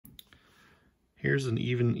Here's an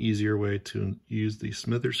even easier way to use the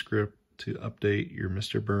Smithers script to update your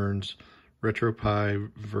Mr. Burns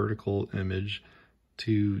RetroPie vertical image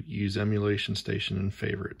to use Emulation Station and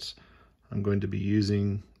favorites. I'm going to be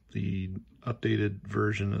using the updated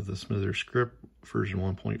version of the Smithers script, version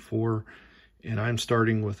 1.4, and I'm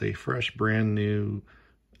starting with a fresh brand new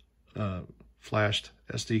flashed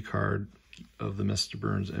SD card of the Mr.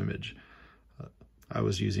 Burns image. I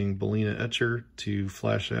was using Bellina Etcher to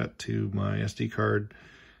flash that to my SD card,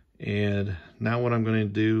 and now what I'm going to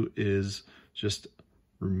do is just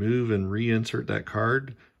remove and reinsert that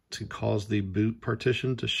card to cause the boot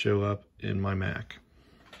partition to show up in my Mac.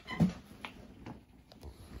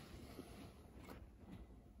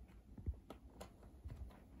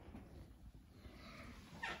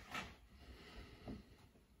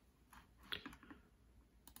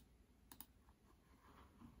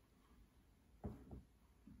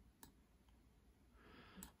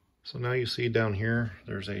 So now you see down here,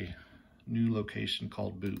 there's a new location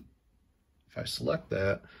called boot. If I select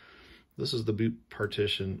that, this is the boot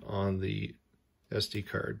partition on the SD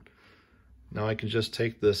card. Now I can just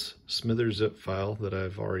take this Smithers zip file that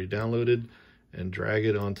I've already downloaded and drag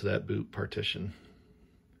it onto that boot partition.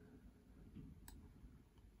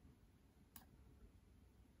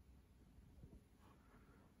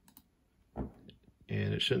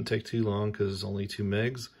 And it shouldn't take too long because it's only 2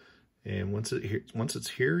 megs. And once it's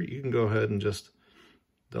here, you can go ahead and just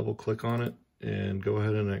double click on it and go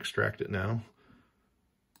ahead and extract it now.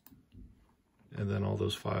 And then all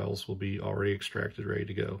those files will be already extracted, ready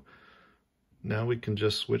to go. Now we can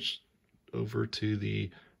just switch over to the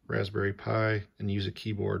Raspberry Pi and use a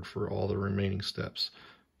keyboard for all the remaining steps.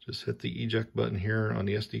 Just hit the eject button here on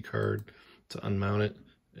the SD card to unmount it,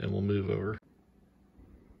 and we'll move over.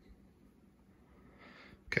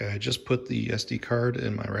 Okay, I just put the SD card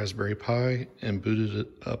in my Raspberry Pi and booted it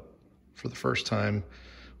up for the first time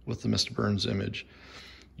with the Mr. Burns image.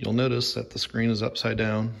 You'll notice that the screen is upside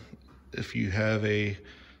down. If you have a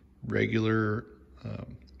regular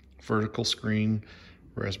vertical screen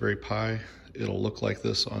Raspberry Pi, it'll look like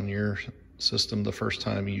this on your system the first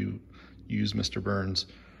time you use Mr. Burns.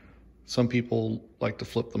 Some people like to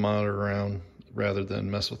flip the monitor around rather than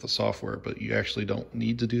mess with the software, but you actually don't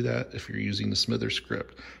need to do that if you're using the Smithers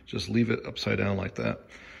script. Just leave it upside down like that.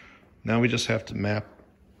 Now we just have to map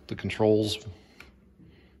the controls.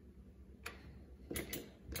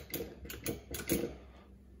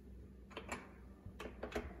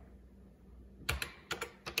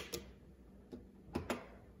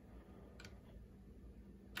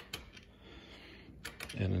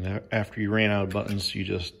 And then after you ran out of buttons, you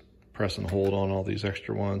just press and hold on all these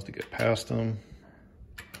extra ones to get past them.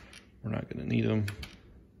 We're not going to need them.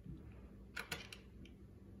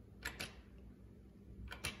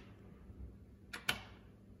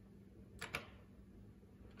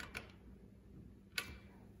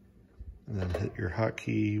 And then hit your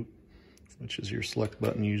hotkey, which is your select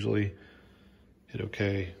button usually. Hit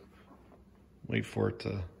OK. Wait for it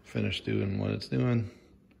to finish doing what it's doing.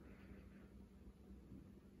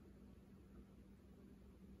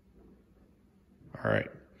 All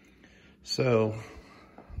right, so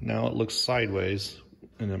now it looks sideways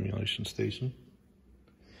in Emulation Station,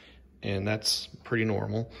 and that's pretty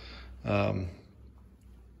normal. Now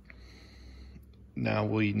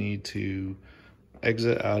we need to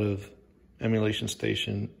exit out of Emulation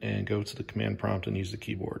Station and go to the command prompt and use the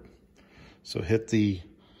keyboard. So hit the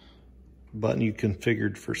button you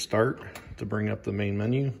configured for start to bring up the main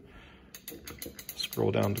menu,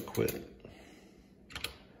 scroll down to quit,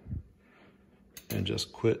 and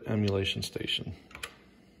just quit Emulation Station.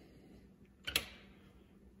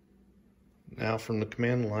 Now from the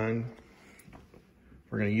command line,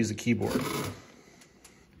 we're going to use a keyboard.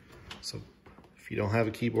 So if you don't have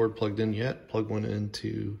a keyboard plugged in yet, plug one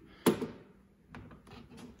into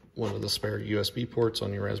one of the spare USB ports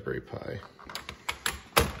on your Raspberry Pi.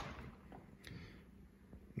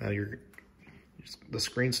 Now the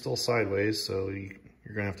screen's still sideways, so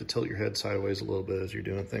you're going to have to tilt your head sideways a little bit as you're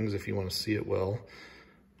doing things if you want to see it well.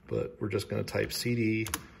 But we're just going to type cd/boot.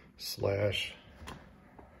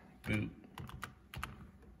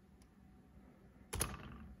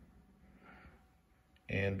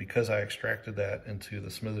 And because I extracted that into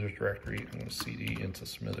the Smithers directory, I'm going to cd into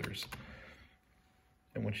Smithers.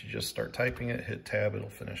 And once you just start typing it, hit tab, it'll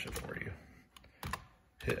finish it for you.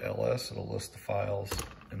 Hit ls, it'll list the files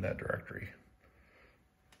in that directory.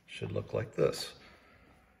 Should look like this.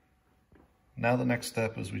 Now the next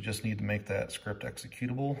step is we just need to make that script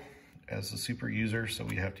executable as a super user, so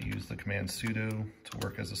we have to use the command sudo to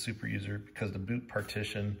work as a super user. Because the boot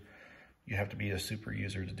partition, you have to be a super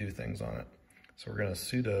user to do things on it. So we're going to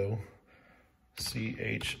sudo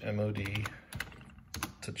chmod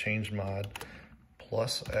to change mod,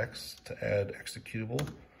 plus X to add executable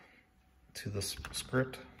to the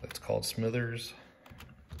script that's called smithers.sh.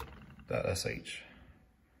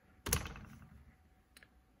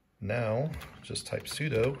 Now just type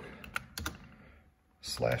sudo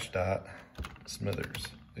 /.smithers.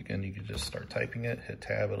 Again, you can just start typing it, hit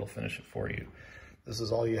tab, it'll finish it for you. This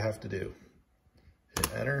is all you have to do. Hit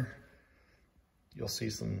enter. You'll see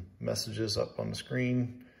some messages up on the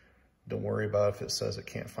screen. Don't worry about if it says it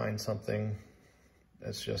can't find something.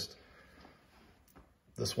 It's just,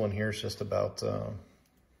 this one here is just about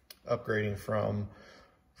upgrading from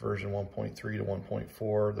version 1.3 to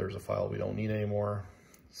 1.4. There's a file we don't need anymore,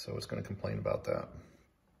 so it's going to complain about that.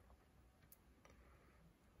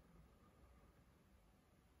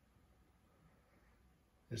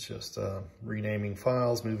 It's just renaming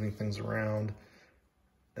files, moving things around,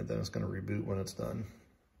 and then it's going to reboot when it's done.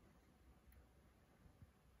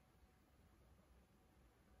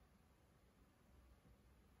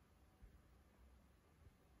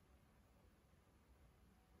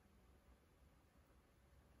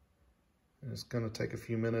 And it's going to take a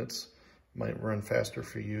few minutes. Might run faster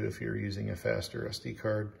for you if you're using a faster SD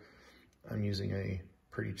card. I'm using a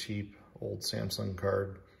pretty cheap old Samsung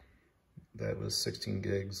card that was 16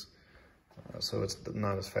 gigs, so it's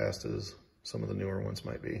not as fast as some of the newer ones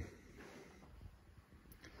might be.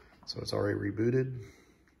 So it's already rebooted.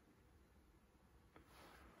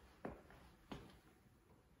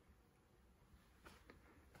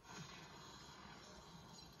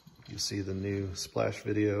 You see the new splash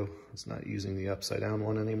video. It's not using the upside down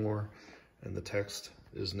one anymore, and the text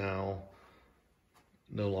is now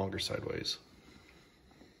no longer sideways.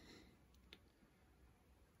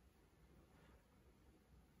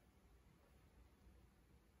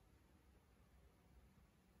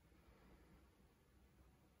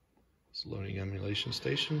 It's loading emulation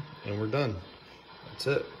station, and we're done. That's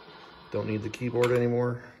it. Don't need the keyboard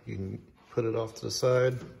anymore. You can put it off to the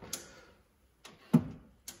side.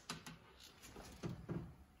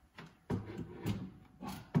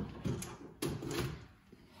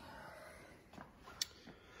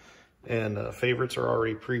 And favorites are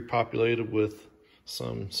already pre-populated with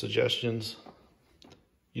some suggestions.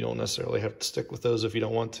 You don't necessarily have to stick with those if you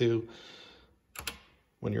don't want to.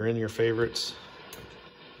 When you're in your favorites,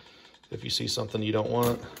 if you see something you don't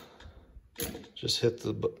want, just hit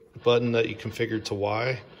the button that you configured to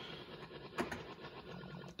Y.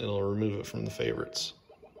 It'll remove it from the favorites.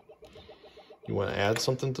 You want to add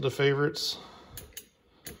something to the favorites,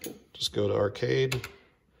 just go to arcade,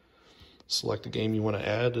 select a game you want to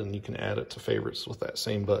add, and you can add it to favorites with that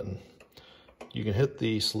same button. You can hit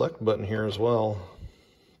the select button here as well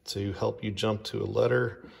to help you jump to a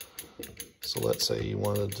letter. So let's say you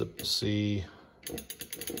wanted to see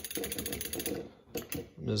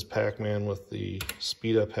Ms. Pac-Man with the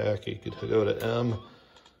speed up hack. You could go to M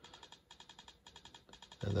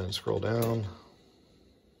and then scroll down,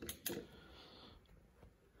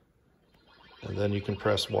 and then you can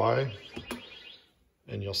press Y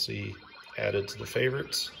and you'll see added to the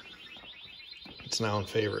favorites. It's now in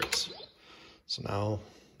favorites. So now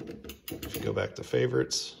if you go back to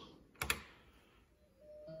favorites,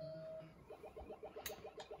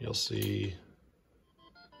 you'll see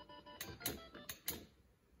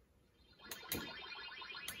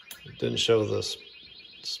it didn't show the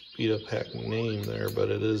speed up pack name there, but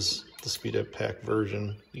it is the speed up pack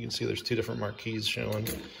version. You can see there's two different marquees showing,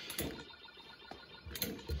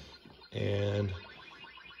 and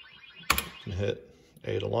you can hit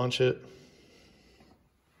A to launch it.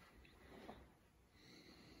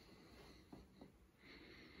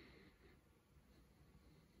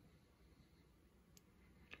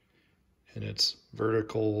 And it's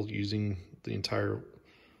vertical using the entire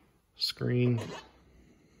screen.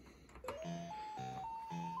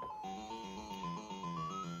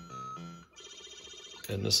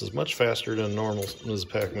 And this is much faster than normal Ms.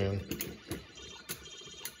 Pac-Man.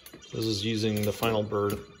 This is using the Final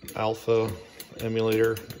Bird Alpha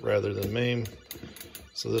emulator rather than MAME.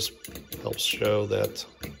 So this helps show that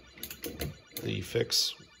the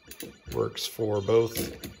fix works for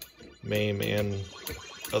both MAME and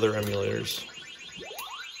other emulators.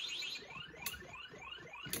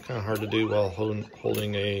 Kind of hard to do while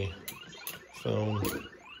holding a phone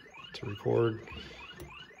to record.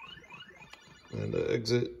 And to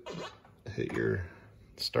exit, hit your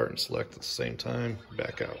start and select at the same time,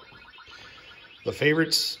 back out. The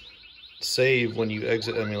favorites save when you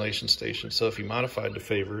exit emulation station. So if you modified the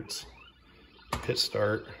favorites, hit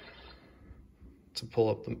start to pull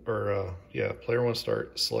up the, player one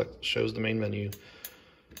start, select, shows the main menu,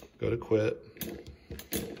 go to quit,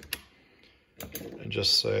 and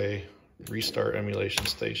just say restart emulation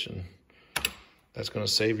station. That's going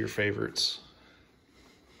to save your favorites.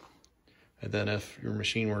 And then if your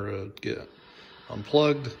machine were to get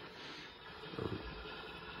unplugged,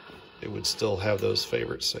 it would still have those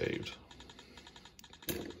favorites saved.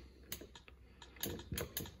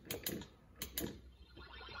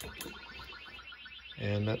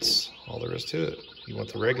 And that's all there is to it. You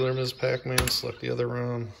want the regular Ms. Pac-Man, select the other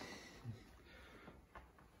ROM.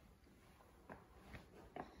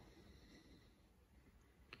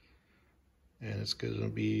 And it's going to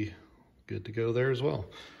be good to go there as well.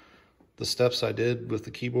 The steps I did with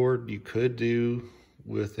the keyboard, you could do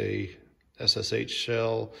with a SSH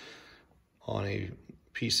shell on a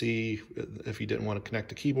PC. If you didn't want to connect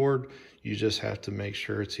the keyboard, you just have to make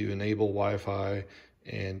sure to enable Wi-Fi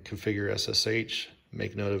and configure SSH,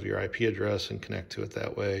 make note of your IP address and connect to it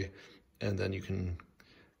that way. And then you can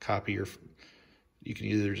copy you can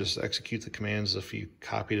either just execute the commands if you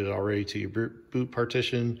copied it already to your boot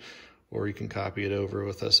partition, or you can copy it over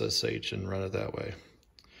with SSH and run it that way.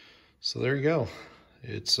 So there you go.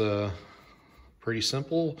 It's pretty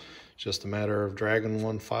simple, just a matter of dragging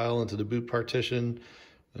one file into the boot partition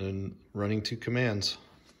and running two commands.